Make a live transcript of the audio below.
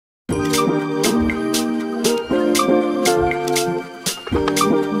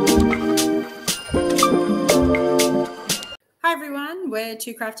We're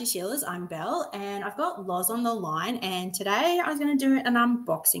Two Crafty Sheilers. I'm Belle, and I've got Loz on the line, and today I was going to do an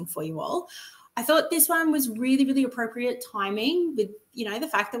unboxing for you all. I thought this one was really, really appropriate timing with, the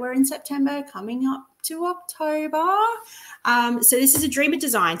fact that we're in September coming up to October. So this is a Dreamer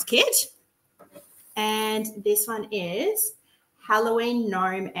Designs kit, and this one is Halloween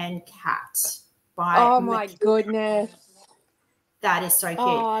Gnome and Cat by my goodness. That is so cute.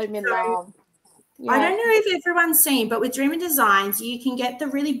 Oh, I'm in love. Yeah. I don't know if everyone's seen, but with Dreamer Designs, you can get the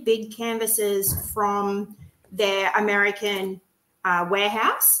really big canvases from their American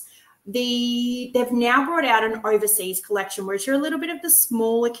warehouse. They've now brought out an overseas collection, which are a little bit of the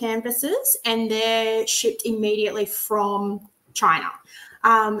smaller canvases, and they're shipped immediately from China.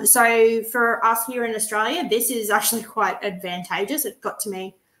 So for us here in Australia, this is actually quite advantageous. It got to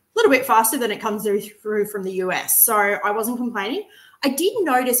me a little bit faster than it comes through from the US. So I wasn't complaining. I did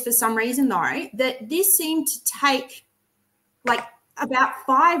notice for some reason, though, that this seemed to take like about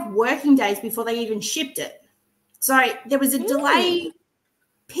 5 working days before they even shipped it. So there was a delay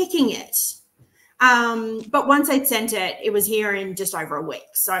picking it. But once they'd sent it, it was here in just over a week.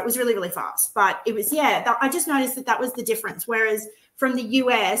 So it was really, really fast. But it was, I just noticed that was the difference. Whereas from the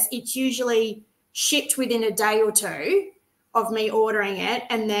US, it's usually shipped within a day or two of me ordering it,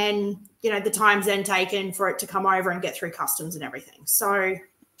 and then the time's then taken for it to come over and get through customs and everything. So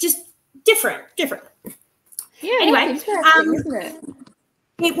just different. Yeah. Anyway, isn't it?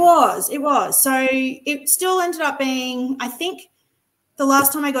 It was. So it still ended up being, I think the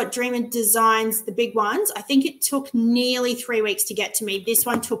last time I got Dreamer Designs, the big ones, I think it took nearly 3 weeks to get to me. This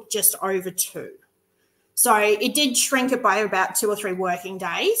one took just over 2. So it did shrink it by about 2 or 3 working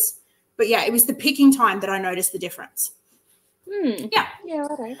days. But yeah, it was the picking time that I noticed the difference. Yeah. Yeah,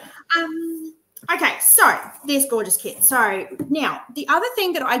 right. Okay, so this gorgeous kit. So now the other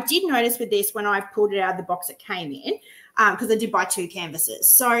thing that I did notice with this when I pulled it out of the box it came in, because I did buy 2 canvases.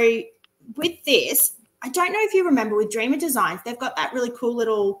 So with this, I don't know if you remember with Dreamer Designs, they've got that really cool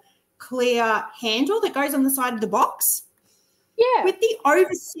little clear handle that goes on the side of the box. Yeah. With the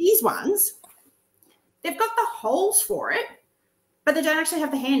overseas ones, they've got the holes for it, but they don't actually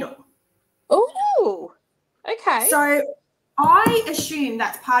have the handle. Oh, okay. So I assume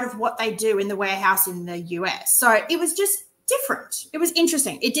that's part of what they do in the warehouse in the US. So it was just different. It was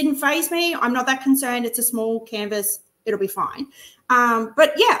interesting. It didn't faze me. I'm not that concerned. It's a small canvas. It'll be fine.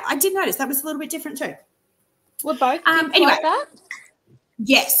 But yeah, I did notice that was a little bit different too. Were both anyway, like that?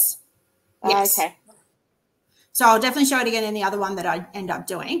 Yes. Yes. Okay. So I'll definitely show it again in the other one that I end up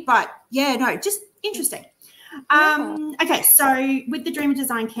doing. But yeah, no, just interesting. Okay, so with the Dreamer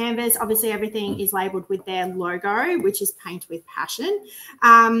Design canvas, obviously everything is labelled with their logo, which is Paint with Passion.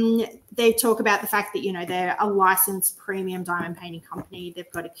 They talk about the fact that, they're a licensed premium diamond painting company.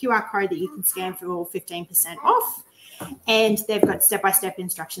 They've got a QR code that you can scan for 15% off, and they've got step-by-step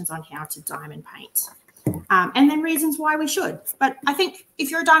instructions on how to diamond paint. And then reasons why we should. But I think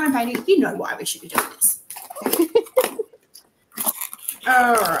if you're a diamond painter, you know why we should be doing this.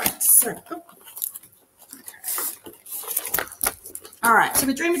 All right, so all right, so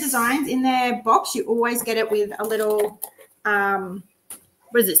with Dreamer Designs, in their box, you always get it with a little,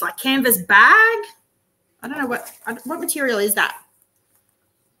 what is this, like canvas bag? I don't know what material is that?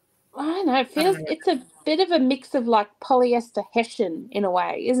 I don't know. It feels it's a bit of a mix of like polyester hessian in a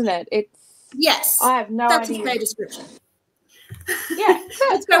way, isn't it? Yes. I have no idea. That's a fair description. Yeah.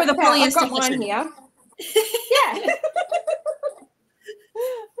 Let's go with a polyester I've got mine hessian. Here. Yeah.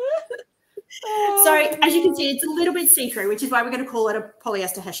 So as you can see, it's a little bit see-through, which is why we're going to call it a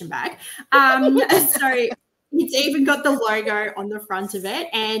polyester hessian bag. So it's even got the logo on the front of it,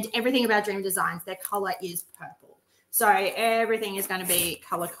 and everything about Dream Designs, their color is purple. So everything is going to be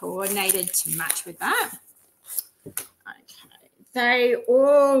color coordinated to match with that. Okay. They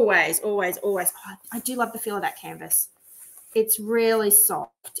always, I do love the feel of that canvas. It's really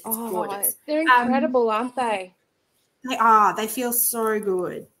soft. It's gorgeous. They're incredible, aren't they? They are. They feel so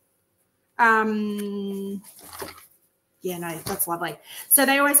good. Yeah, no, that's lovely. So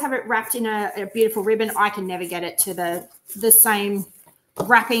they always have it wrapped in a beautiful ribbon. I can never get it to the same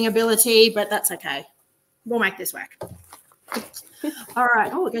wrapping ability, but that's okay. We'll make this work. All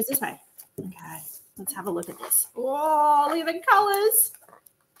right. Oh, it goes this way. Okay. Let's have a look at this. Oh, look at the colors.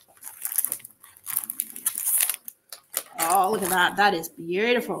 Oh, look at that. That is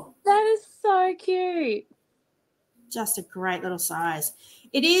beautiful. That is so cute. Just a great little size.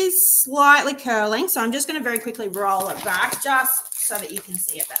 It is slightly curling, so I'm just going to very quickly roll it back just so that you can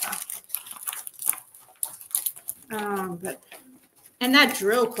see it better. And that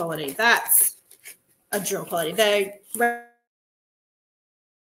drill quality, that's a drill quality.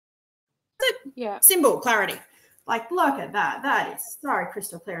 Yeah. Symbol clarity. Like, look at that. That is so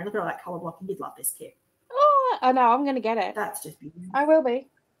crystal clear. And look at all that color blocking. You'd love this kit. Oh, I know. I'm going to get it. That's just beautiful. I will be.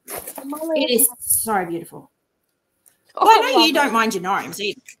 It is so beautiful. Oh, well, I know you don't mind your gnomes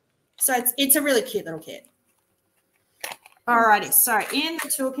either. So it's a really cute little kit. Alrighty, so in the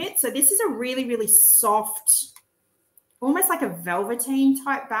toolkit, so this is a really, really soft, almost like a velveteen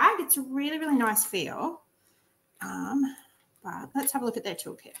type bag. It's a really, really nice feel. But let's have a look at their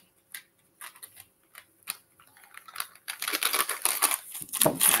toolkit.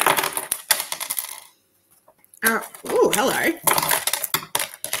 Oh, hello.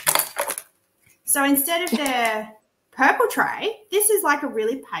 So instead of their purple tray, this is like a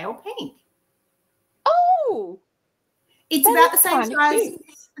really pale pink. Oh, it's about the same size.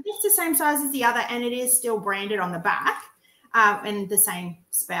 It's the same size as the other, and it is still branded on the back, and the same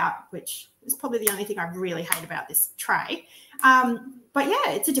spout, which is probably the only thing I really hate about this tray. But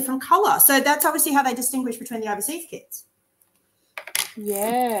yeah, it's a different color. So that's obviously how they distinguish between the overseas kits.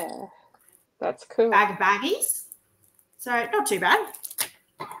 Yeah, that's cool. Bag of baggies. So not too bad.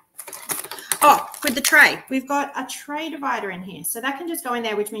 Oh, with the tray, we've got a tray divider in here. So that can just go in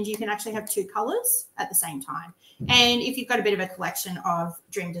there, which means you can actually have two colors at the same time. And if you've got a bit of a collection of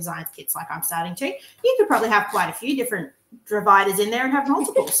Dream Designs kits like I'm starting to, you could probably have quite a few different dividers in there and have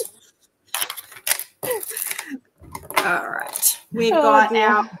multiples. All right. We've got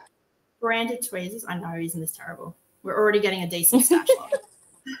our branded tweezers. I know, isn't this terrible? We're already getting a decent stash lot.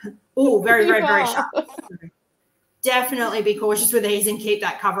 Oh, very, very, very sharp. Definitely be cautious with these and keep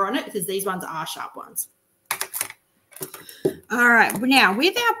that cover on it because these ones are sharp ones. All right. Now,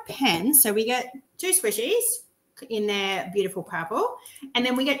 with our pens, so we get two squishies in their beautiful purple, and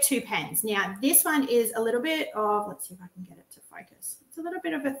then we get two pens. Now, this one is a little bit of, let's see if I can get it to focus. It's a little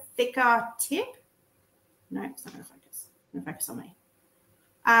bit of a thicker tip. No, it's not going to focus. It's going to focus on me.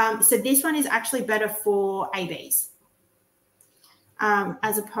 So this one is actually better for ABs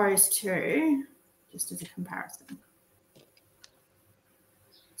as opposed to, just as a comparison.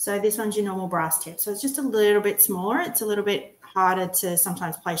 So this one's your normal brass tip. So it's just a little bit smaller. It's a little bit harder to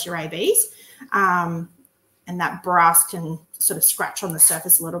sometimes place your ABs. And that brass can sort of scratch on the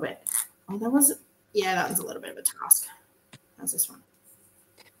surface a little bit. Oh, that was a little bit of a task. How's this one?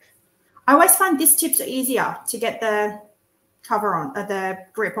 I always find this tips are easier to get the cover on, the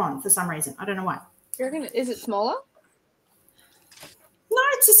grip on for some reason. I don't know why. Is it smaller? No,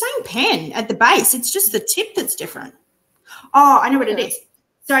 it's the same pen at the base. It's just the tip that's different. Oh, I know what it is.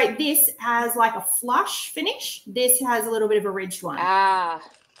 So this has like a flush finish. This has a little bit of a ridged one. Ah,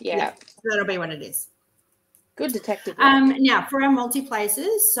 yeah. So that'll be what it is. Good detective. Now for our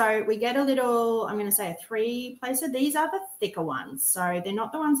multi-places, so we get a little, I'm going to say a 3-placer. These are the thicker ones. So they're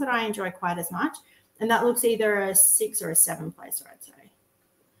not the ones that I enjoy quite as much. And that looks either a 6 or a 7-placer, I'd say.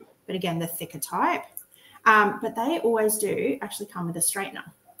 But again, the thicker type. But they always do actually come with a straightener.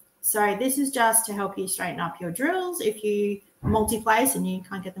 So this is just to help you straighten up your drills. If you multi-place and you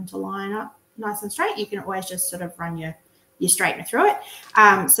can't get them to line up nice and straight, you can always just sort of run your straightener through it.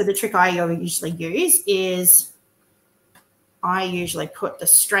 So the trick I usually use is I usually put the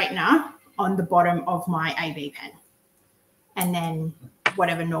straightener on the bottom of my AB pen. And then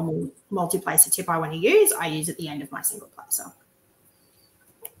whatever normal multi-placer tip I want to use, I use at the end of my single placer.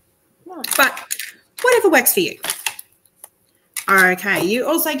 Nice. But whatever works for you. Okay, you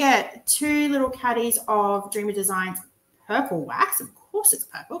also get 2 little caddies of Dreamer Designs purple wax. Of course it's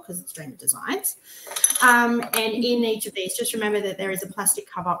purple because it's Dreamer Designs. And in each of these, just remember that there is a plastic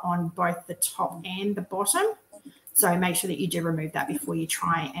cover on both the top and the bottom. So make sure that you do remove that before you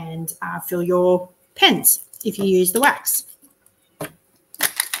try and fill your pens if you use the wax.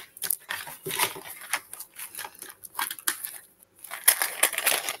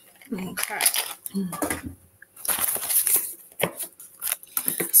 Okay.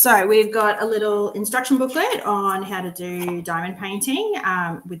 So we've got a little instruction booklet on how to do diamond painting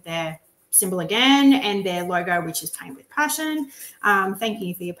with their symbol again and their logo, which is Paint with Passion. Thank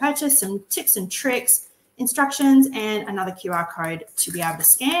you for your purchase, some tips and tricks, instructions, and another QR code to be able to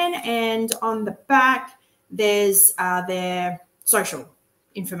scan. And on the back, there's their social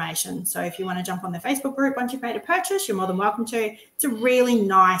information. So if you want to jump on the Facebook group once you've made a purchase, you're more than welcome to. It's a really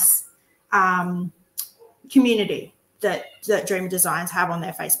nice community that Dreamer Designs have on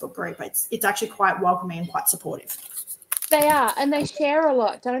their Facebook group. It's actually quite welcoming and quite supportive. They are, and they share a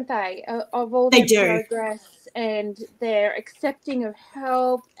lot, don't they, of all their progress, and they're accepting of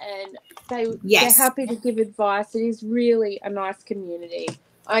help, and they're happy to give advice. It is really a nice community.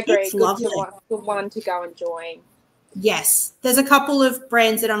 I agree. It's lovely. Good one to go and join. Yes. There's a couple of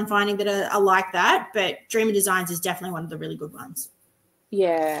brands that I'm finding that are like that, but Dreamer Designs is definitely one of the really good ones.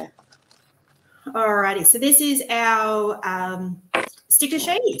 Yeah. Alrighty, so this is our sticker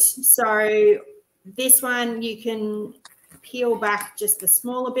sheet. So this one you can peel back just the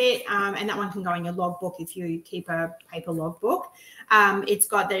smaller bit, and that one can go in your logbook if you keep a paper logbook. It's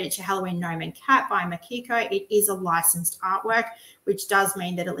got that it's your Halloween Gnome and Cat by Makiko. It is a licensed artwork, which does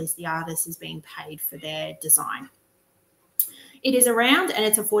mean that at least the artist is being paid for their design. It is a round and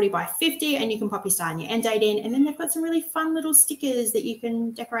it's a 40 by 50, and you can pop your start and your end date in. And then they've got some really fun little stickers that you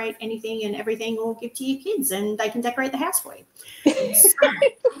can decorate anything and everything or give to your kids, and they can decorate the house for you. So,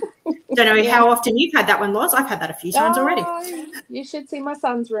 don't know how often you've had that one, Loz. I've had that a few times already. You should see my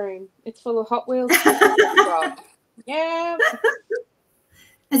son's room. It's full of Hot Wheels. Yeah.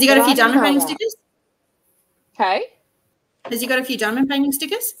 Has he got a few diamond painting stickers? Okay. Has he got a few diamond painting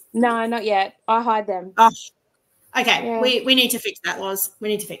stickers? No, not yet. I hide them. Oh. Okay, yeah. We need to fix that, Loz. We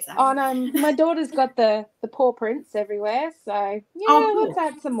need to fix that. Oh, no, my daughter's got the paw prints everywhere, so, cool. Let's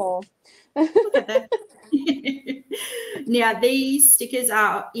add some more. Look at that. Now, these stickers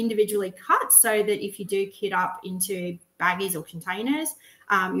are individually cut so that if you do kit up into baggies or containers,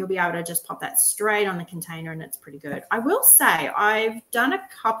 you'll be able to just pop that straight on the container, and it's pretty good. I will say I've done a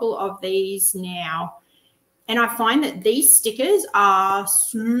couple of these now, and I find that these stickers are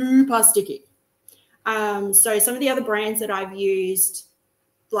super sticky. So some of the other brands that I've used,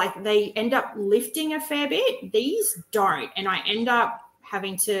 like they end up lifting a fair bit. These don't, and I end up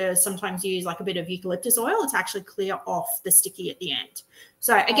having to sometimes use like a bit of eucalyptus oil to actually clear off the sticky at the end.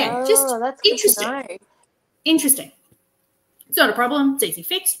 So again, just that's interesting. Interesting. It's not a problem. It's easy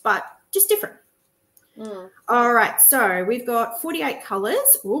fixed, but just different. All right, so we've got 48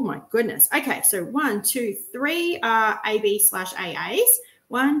 colors. Oh my goodness. Okay, so 1, 2, 3 are AB/AAs.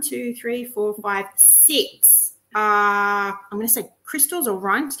 1, 2, 3, 4, 5, 6. I'm going to say crystals or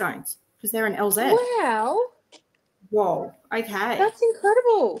rhinestones because they're an LZ. Wow. Whoa. Okay. That's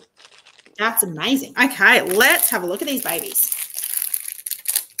incredible. That's amazing. Okay, let's have a look at these babies.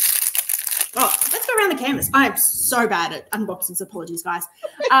 Oh, let's go around the canvas. I am so bad at unboxings. Apologies, guys.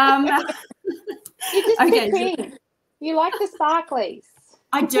 You just pink. You like the sparklies.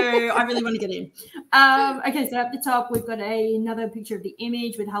 I do. I really want to get in. Okay, so at the top, we've got another picture of the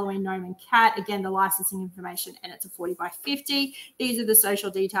image with Halloween Gnome and Cat. Again, the licensing information, and it's a 40 by 50. These are the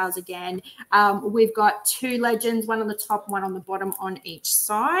social details again. We've got 2 legends, one on the top, one on the bottom on each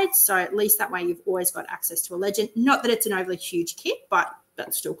side. So at least that way you've always got access to a legend. Not that it's an overly huge kit, but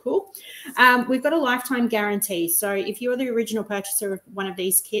that's still cool. We've got a lifetime guarantee. So if you're the original purchaser of one of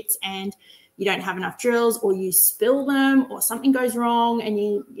these kits and you don't have enough drills, or you spill them, or something goes wrong, and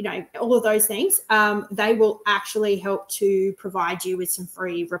you know, all of those things, they will actually help to provide you with some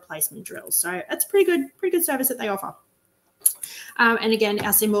free replacement drills. So that's pretty good service that they offer. And again,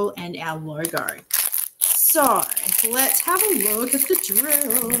 our symbol and our logo. So let's have a look at the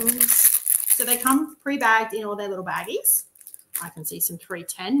drills. So they come pre-bagged in all their little baggies. I can see some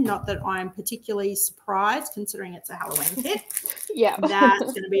 310. Not that I'm particularly surprised, considering it's a Halloween kit. Yeah. That's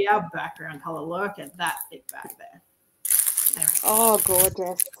going to be our background color. Look at that thick bag there. Oh,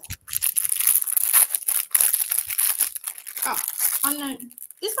 gorgeous. Oh, no.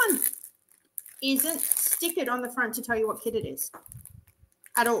 This one isn't stickered on the front to tell you what kit it is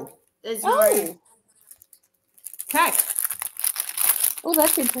at all. There's no. Okay. Oh,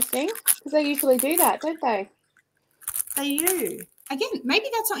 that's interesting, because they usually do that, don't they? They do. Again, maybe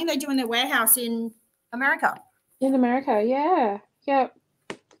that's something they do in their warehouse in America. In America, yeah. Yep.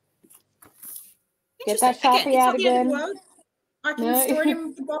 Get that Sharpie out again. I can store it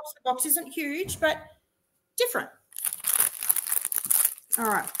in the box. The box isn't huge, but different. All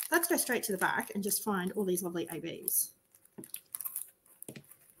right, let's go straight to the back and just find all these lovely ABs.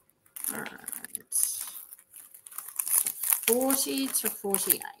 All right. 40 to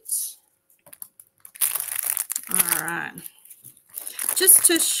 48. All right. Just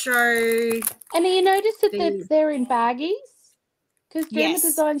to show. And you notice that they're in baggies? Because Dreamer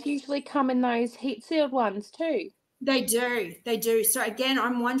Designs usually come in those heat-sealed ones too. They do. They do. So, again,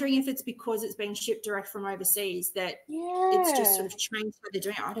 I'm wondering if it's because it's being shipped direct from overseas that it's just sort of changed what they're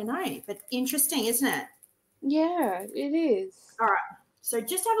doing. I don't know. But interesting, isn't it? Yeah, it is. All right. So,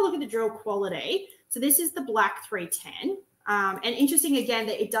 just have a look at the drill quality. So, this is the black 310. And interesting, again,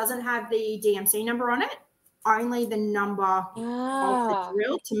 that it doesn't have the DMC number on it. Only the number of the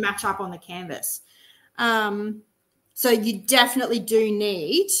drill to match up on the canvas. So you definitely do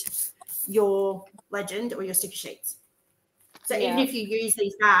need your legend or your sticker sheets. So even if you use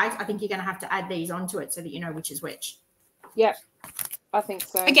these bags, I think you're going to have to add these onto it so that you know which is which. Yep, I think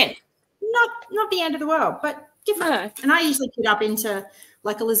so. Again, not the end of the world, but different. No. And I usually put up into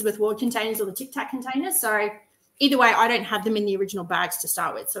like Elizabeth Ward containers or the Tic Tac containers. So either way, I don't have them in the original bags to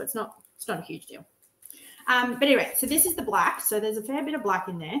start with. So it's not It's not a huge deal. But anyway, so this is the black. So there's a fair bit of black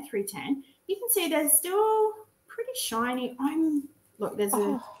in there, 310. You can see they're still pretty shiny. Look, there's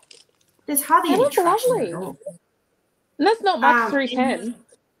hardly any trash in there at all. And that's not much 310.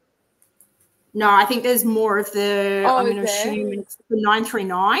 No, I think there's more of the, I'm going to assume it's the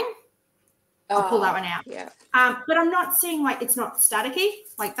 939. I'll pull that one out. Yeah. But I'm not seeing like it's not staticky.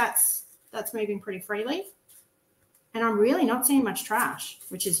 Like that's moving pretty freely. And I'm really not seeing much trash,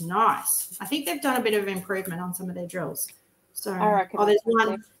 which is nice. I think they've done a bit of improvement on some of their drills. So,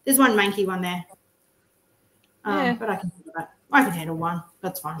 there's one manky one there. But I can handle that. I can handle one.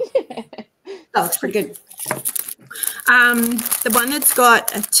 That's fine. That looks pretty good. The one that's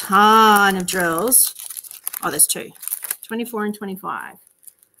got a ton of drills. Oh, there's two. 24 and 25.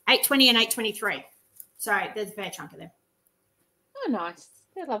 820 and 823. So there's a fair chunk of them. Oh, nice.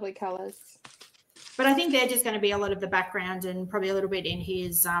 They're lovely colours. But I think they're just going to be a lot of the background and probably a little bit in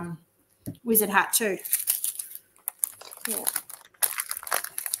his wizard hat too. Yeah.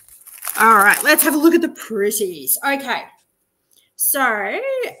 All right, let's have a look at the pretties. Okay. So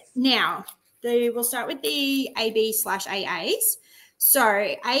now we'll start with the AB/AAs.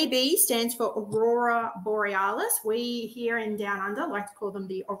 So AB stands for Aurora Borealis. We here in Down Under like to call them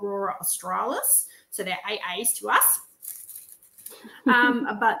the Aurora Australis. So they're AAs to us.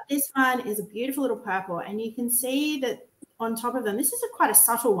 But this one is a beautiful little purple, and you can see that on top of them, this is quite a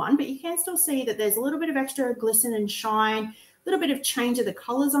subtle one, but you can still see that there's a little bit of extra glisten and shine, a little bit of change of the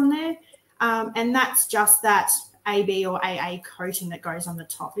colors on there. And that's just that AB or AA coating that goes on the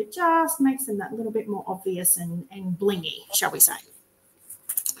top. It just makes them that little bit more obvious and blingy, shall we say.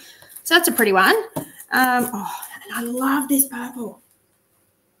 So that's a pretty one. And I love this purple.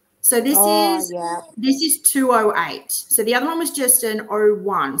 So this is 208. So the other one was just an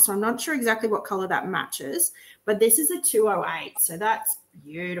 01. So I'm not sure exactly what color that matches, but this is a 208. So that's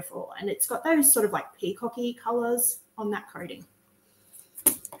beautiful. And it's got those sort of like peacocky colors on that coating.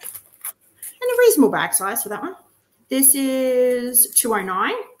 And a reasonable bag size for that one. This is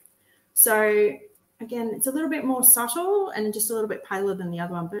 209. So again, it's a little bit more subtle and just a little bit paler than the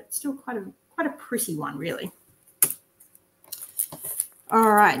other one, but it's still quite a pretty one, really.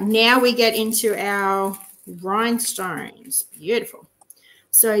 All right, now we get into our rhinestones. Beautiful.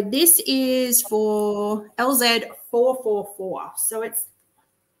 So this is for LZ444. So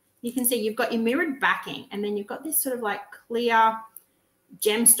you can see you've got your mirrored backing, and then you've got this sort of like clear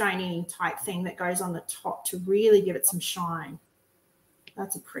gemstone type thing that goes on the top to really give it some shine.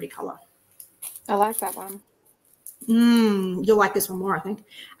 That's a pretty color. I like that one. You'll like this one more, I think.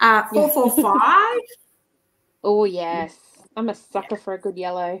 445. Oh, yes. I'm a sucker for a good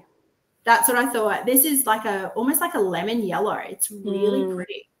yellow. That's what I thought. This is like almost like a lemon yellow. It's really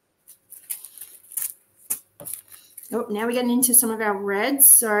pretty. Oh, now we're getting into some of our reds.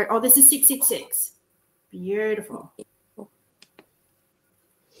 So, this is 666. Beautiful.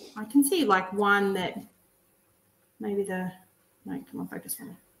 I can see like one that maybe no, come on, focus for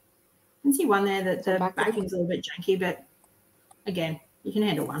me. I can see one there that the backing's a little bit janky, but again, you can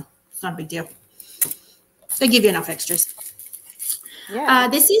handle one. It's not a big deal. They give you enough extras. Yeah.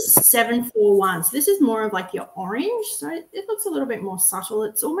 This is 741. So this is more of like your orange. So it looks a little bit more subtle.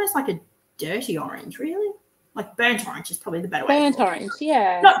 It's almost like a dirty orange, really. Like burnt orange is probably the better way. Burnt orange,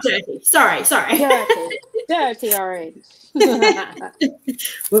 yeah. Not dirty. Sorry. Dirty orange.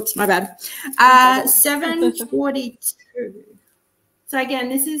 Whoops, my bad. 742. So again,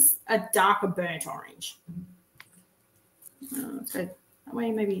 this is a darker burnt orange. So that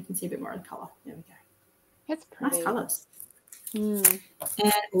way maybe you can see a bit more of the colour. There we go. That's pretty. Nice colours. And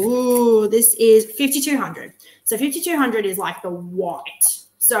this is 5200. So 5200 is like the white.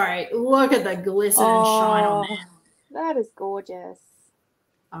 So look at the glisten and shine on that. That is gorgeous.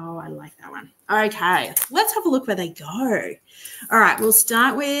 Oh, I like that one. Okay, let's have a look where they go. All right, we'll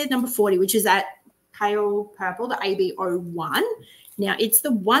start with number 40, which is that pale purple, the AB01. Now, it's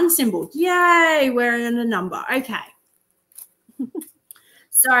the one symbol. Yay, we're in a number. Okay.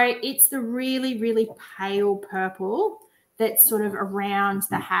 So it's the really, really pale purple that's sort of around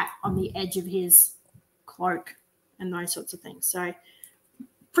the hat on the edge of his cloak and those sorts of things. So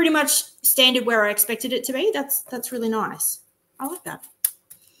pretty much standard where I expected it to be. That's really nice. I like that.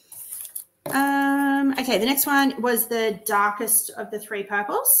 Okay, the next one was the darkest of the three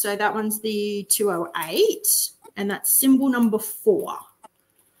purples. So that one's the 208, and that's symbol number 4.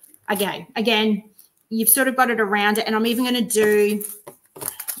 Again, you've sort of got it around it, and I'm even going to do,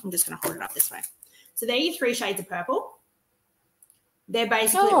 I'm just going to hold it up this way. So there are your 3 shades of purple. They're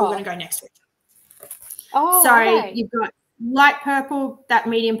basically all going to go next to each other. So you've got light purple, that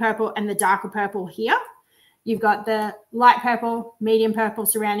medium purple, and the darker purple here. You've got the light purple, medium purple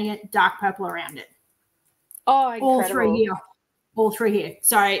surrounding it, dark purple around it. Oh, incredible. All through here. All through here.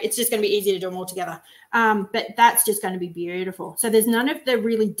 Sorry, it's just going to be easy to do them all together. But that's just going to be beautiful. So there's none of the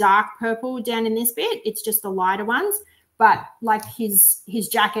really dark purple down in this bit. It's just the lighter ones. But like his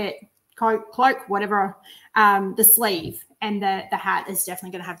jacket, cloak, whatever, the sleeve and the hat is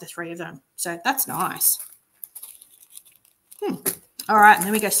definitely going to have the 3 of them. So that's nice. All right, and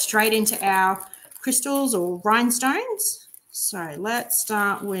then we go straight into our crystals or rhinestones. So let's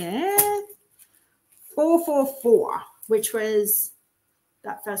start with 444, which was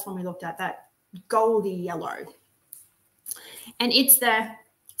that first one we looked at, that goldy yellow. And it's the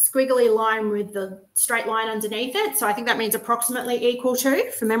squiggly line with the straight line underneath it. So I think that means approximately equal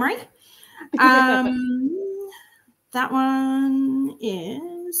to, for memory. That one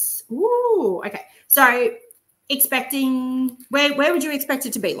is, ooh, okay. So expecting, where would you expect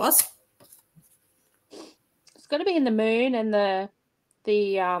it to be, Loz? It's got to be in the moon and the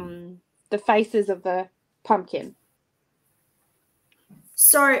faces of the pumpkin.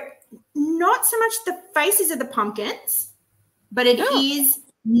 So not so much the faces of the pumpkins, but it is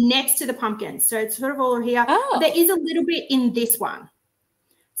next to the pumpkins. So it's sort of all here. Oh. There is a little bit in this one.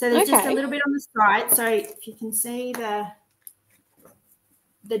 So there's just a little bit on the side. So if you can see the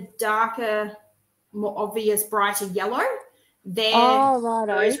darker, more obvious, brighter yellow, there. Oh,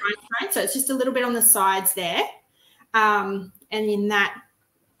 right. So it's just a little bit on the sides there. And in that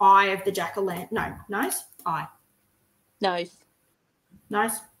eye of the jack-o'-lantern, nose of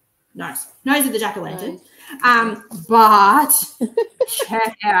the jack-o'-lantern. But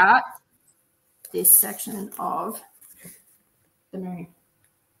check out this section of the moon,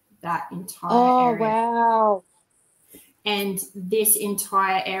 that entire area. Oh, wow. And this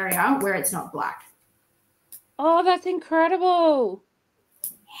entire area where it's not black. Oh, that's incredible.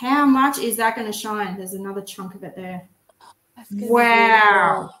 How much is that going to shine? There's another chunk of it there.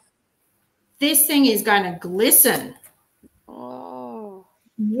 Wow. This thing is going to glisten. Oh.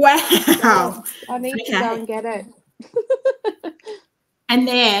 Wow. I need to go and get it. And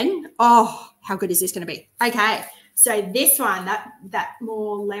then, oh, how good is this going to be? Okay. So this one, that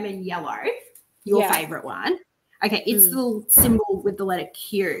more lemon yellow, your favorite one. Okay. It's the symbol with the letter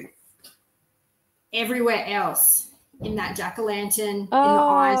Q. Everywhere else in that jack-o'-lantern, in the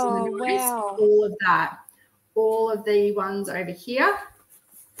eyes and the nose, all of that. All of the ones over here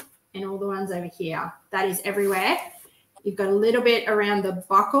and all the ones over here. That is everywhere. You've got a little bit around the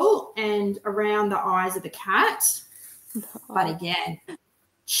buckle and around the eyes of the cat. But again,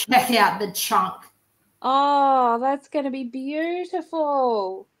 check out the chunk. Oh, that's going to be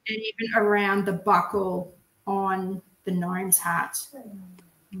beautiful. And even around the buckle on the gnome's hat.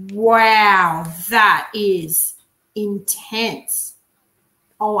 Wow, that is intense.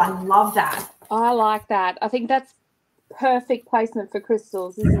 Oh, I love that. I like that. I think that's perfect placement for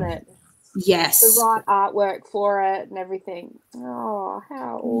crystals, isn't it? Yes. The right artwork for it and everything. Oh,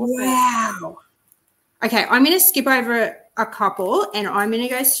 how awesome. Wow. Okay, I'm going to skip over a couple and I'm going to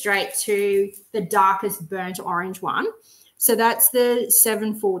go straight to the darkest burnt orange one. So that's the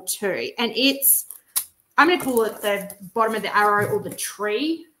 742. And it's, I'm going to call it the bottom of the arrow or the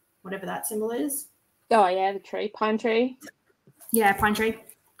tree, whatever that symbol is. Oh, yeah, the tree. Pine tree. Yeah, pine tree.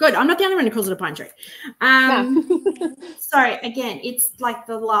 Good. I'm not the only one who calls it a pine tree. No. So, again, it's like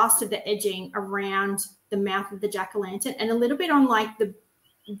the last of the edging around the mouth of the jack-o'-lantern and a little bit on like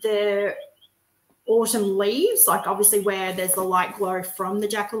the autumn leaves, like obviously where there's the light glow from the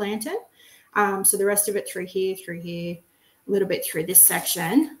jack-o'-lantern. So the rest of it through here, a little bit through this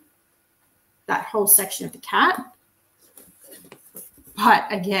section, that whole section of the cat. But,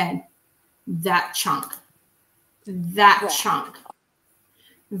 again, that chunk, that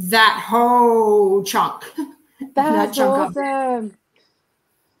whole chunk. That's awesome.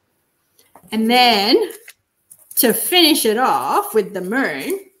 And then to finish it off with the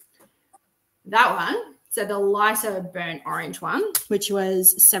moon, that one, so the lighter burnt orange one, which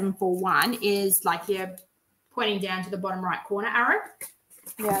was 741, is like you're pointing down to the bottom right corner arrow.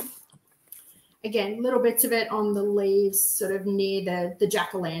 Yeah. Again, little bits of it on the leaves sort of near the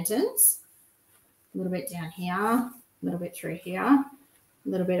jack-o'-lanterns. A little bit down here, a little bit through here, a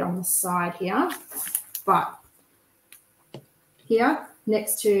little bit on the side here. But here,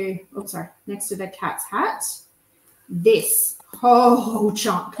 next to the cat's hat, this whole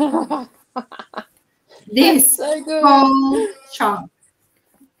chunk. This whole chunk.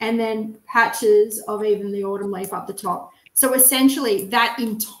 And then patches of even the autumn leaf up the top. So essentially that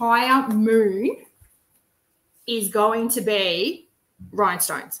entire moon is going to be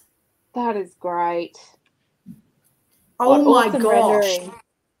rhinestones. That is great. Oh my gosh.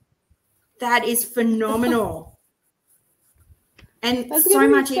 That is phenomenal. And so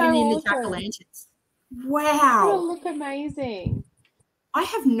much even in the jack-o'-lanterns. Wow. It'll look amazing. I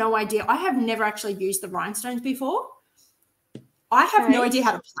have no idea. I have never actually used the rhinestones before. I have no idea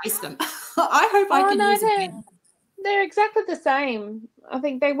how to place them. I hope I can use them. They're exactly the same. I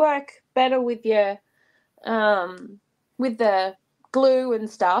think they work better with your with the glue and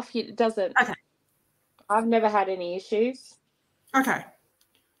stuff. It doesn't. Okay. I've never had any issues. Okay.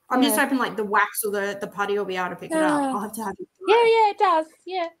 I'm just hoping like the wax or the putty will be able to pick it up. I'll have to have it. Yeah, it does.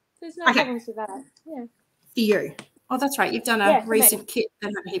 Yeah. There's no problems with that. Yeah. For you. Oh, that's right. You've done a recent kit that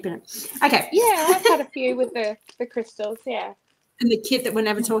had a heap in it. Okay. Yeah, I've had a few with the crystals, yeah. And the kit that we're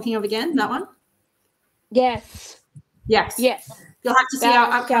never talking of again, that one? Yes. Yes. Yes. You'll have to see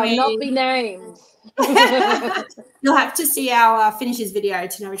our upcoming... shall not be named. You'll have to see our finishes video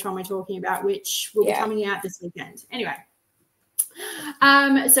to know which one we're talking about, which will be coming out this weekend. Anyway.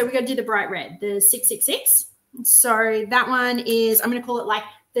 So we're going to do the bright red, the 666. So that one is, I'm going to call it like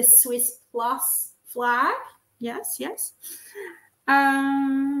the Swiss Plus flag. Yes.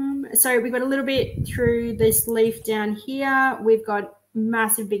 So we've got a little bit through this leaf down here. We've got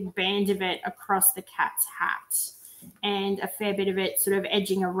massive big band of it across the cat's hat and a fair bit of it sort of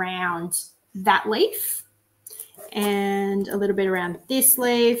edging around that leaf and a little bit around this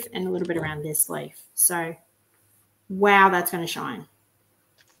leaf and a little bit around this leaf. So, wow, that's going to shine.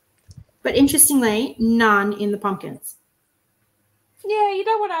 But interestingly, none in the pumpkins. Yeah, you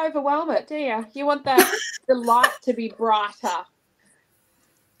don't want to overwhelm it, do you? You want the light to be brighter.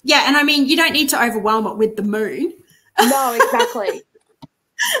 Yeah, and I mean, you don't need to overwhelm it with the moon. No, exactly.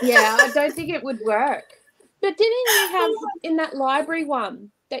 Yeah, I don't think it would work. But didn't you have in that library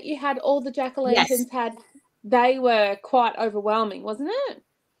one that you had all the jack-o'-lanterns they were quite overwhelming, wasn't it?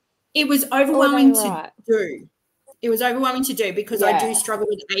 It was overwhelming to do. It was overwhelming to do because I do struggle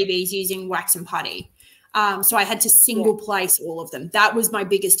with ABs using wax and putty. So I had to single place all of them. That was my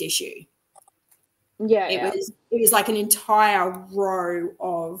biggest issue. Yeah, it was like an entire row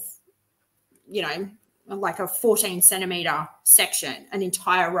of, you know, like a 14 centimeter section, an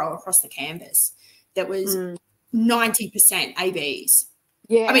entire row across the canvas that was 90% ABs.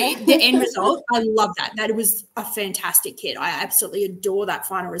 Yeah. I mean, the end result, I love that. That was a fantastic kit. I absolutely adore that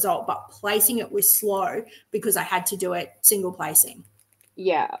final result, but placing it was slow because I had to do it single placing.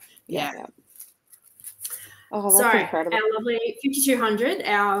 Yeah. Oh, that's incredible. Our lovely 5200,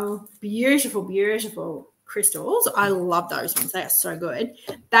 our beautiful, beautiful crystals. I love those ones. They are so good.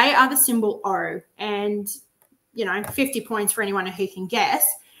 They are the symbol O, and, you know, 50 points for anyone who can guess.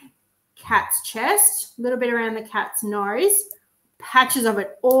 Cat's chest, a little bit around the cat's nose, patches of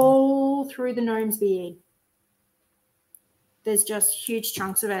it all through the gnome's beard. There's just huge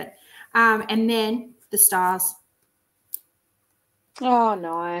chunks of it. And then the stars. Oh,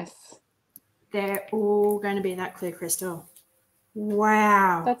 nice. They're all going to be that clear crystal.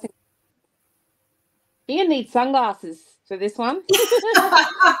 Wow. You're going to need sunglasses for this one.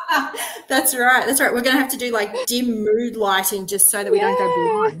 That's right. We're going to have to do like dim mood lighting just so that we don't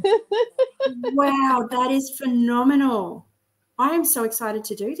go blind. Wow, that is phenomenal. I am so excited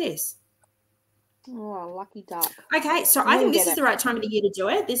to do this. Oh, lucky duck. Okay, so I think this is the right time of the year to do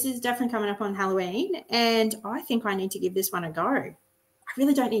it. This is definitely coming up on Halloween, and I think I need to give this one a go. I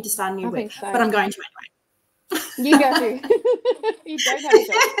really don't need to start a new week, but I'm going to anyway. You go to. You don't have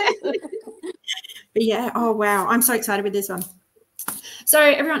to. But yeah, oh wow, I'm so excited with this one. So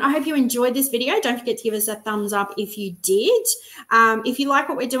everyone, I hope you enjoyed this video. Don't forget to give us a thumbs up if you did. If you like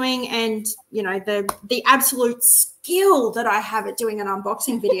what we're doing and, you know, the absolute skill that I have at doing an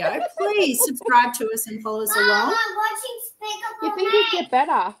unboxing video, please subscribe to us and follow us along. You think you'd get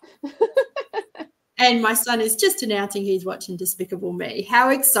better. And my son is just announcing he's watching Despicable Me. How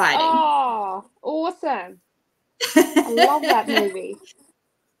exciting. Oh, awesome. I love that movie.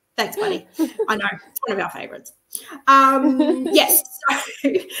 Thanks, buddy. I know. It's one of our favorites. Yes.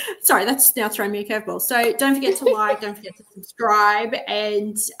 Sorry, that's now thrown me a curveball. So don't forget to like, don't forget to subscribe,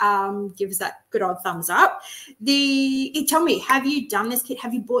 and give us that good old thumbs up. Tell me, have you done this kit?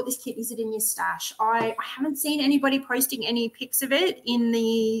 Have you bought this kit? Is it in your stash? I haven't seen anybody posting any pics of it in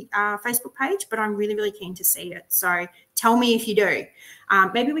the Facebook page, but I'm really, really keen to see it. So tell me if you do.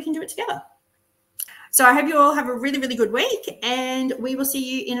 Maybe we can do it together. So I hope you all have a really, really good week, and we will see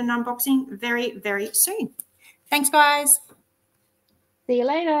you in an unboxing very, very soon. Thanks, guys. See you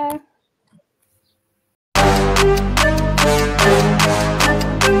later.